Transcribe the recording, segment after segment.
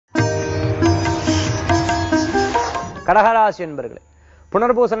கடகராசி என்பர்களே,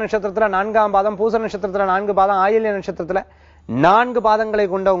 புனர்பூச நட்சத்திரத்துல 4ஆம் பாதம், பூச நட்சத்திரத்துல 4 பாதம், ஆயில்ய நட்சத்திரத்துல 4 பாதங்களை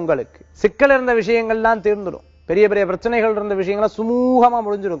கொண்ட உங்களுக்கு சிக்கல் இருந்த விஷயங்கள்லாம் தீர்ந்துடும். பெரிய பெரிய பிரச்சனைகள் இருந்த விஷயங்கள சுமூகமா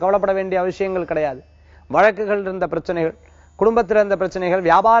முடிஞ்சிடும். கவலைப்பட வேண்டிய விஷயங்கள் கிடையாது. வழக்குகள் இருந்த பிரச்சனைகள், குடும்பத்தில் இருந்த பிரச்சனைகள்,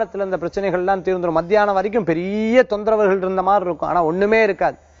 வியாபாரத்தில் இருந்த பிரச்சனைகள் எல்லாம் தீர்ந்துடும். மத்தியானம் வரைக்கும் பெரிய தொந்தரவுகள் இருந்த மாதிரி இருக்கும். ஆனா ஒண்ணுமே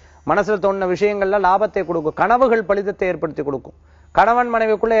இருக்காது. மனசுல தோணுன விஷயங்கள்ல லாபத்தை கொடுக்கும். கனவுகள் பலிதத்தை ஏற்படுத்தி கொடுக்கும். கணவன்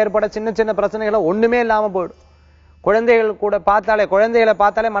மனைவிக்குள்ள ஏற்பட சின்ன சின்ன பிரச்சனைகளை ஒண்ணுமே இல்லாம போயிடும். குழந்தைகளை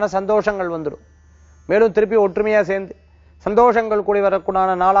பார்த்தாலே மன சந்தோஷங்கள் வந்துடும். மேலும் திருப்பி ஒற்றுமையா சேர்ந்து சந்தோஷங்கள் கூடி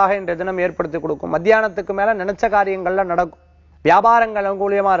வரக்கூடான நாளாக இன்றைய தினம் ஏற்படுத்தி கொடுக்கும். மத்தியானத்துக்கு மேல நினைச்ச காரியங்கள்லாம் நடக்கும். வியாபாரங்கள்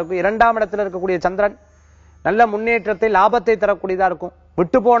அனுகூலியமா இருக்கும். 2ஆம் இடத்துல இருக்கக்கூடிய சந்திரன் நல்ல முன்னேற்றத்தை, லாபத்தை தரக்கூடியதா இருக்கும்.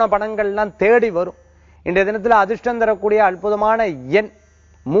 விட்டு போன பணங்கள்லாம் தேடி வரும். இன்றைய தினத்துல அதிர்ஷ்டம் தரக்கூடிய அற்புதமான எண்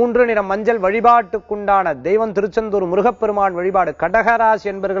 3 நிறம் மஞ்சள். வழிபாட்டுக்குண்டான தெய்வம் திருச்செந்தூர் முருகப்பெருமான் வழிபாடு. கடகராசி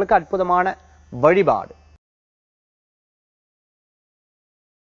என்பவர்களுக்கு அற்புதமான வழிபாடு.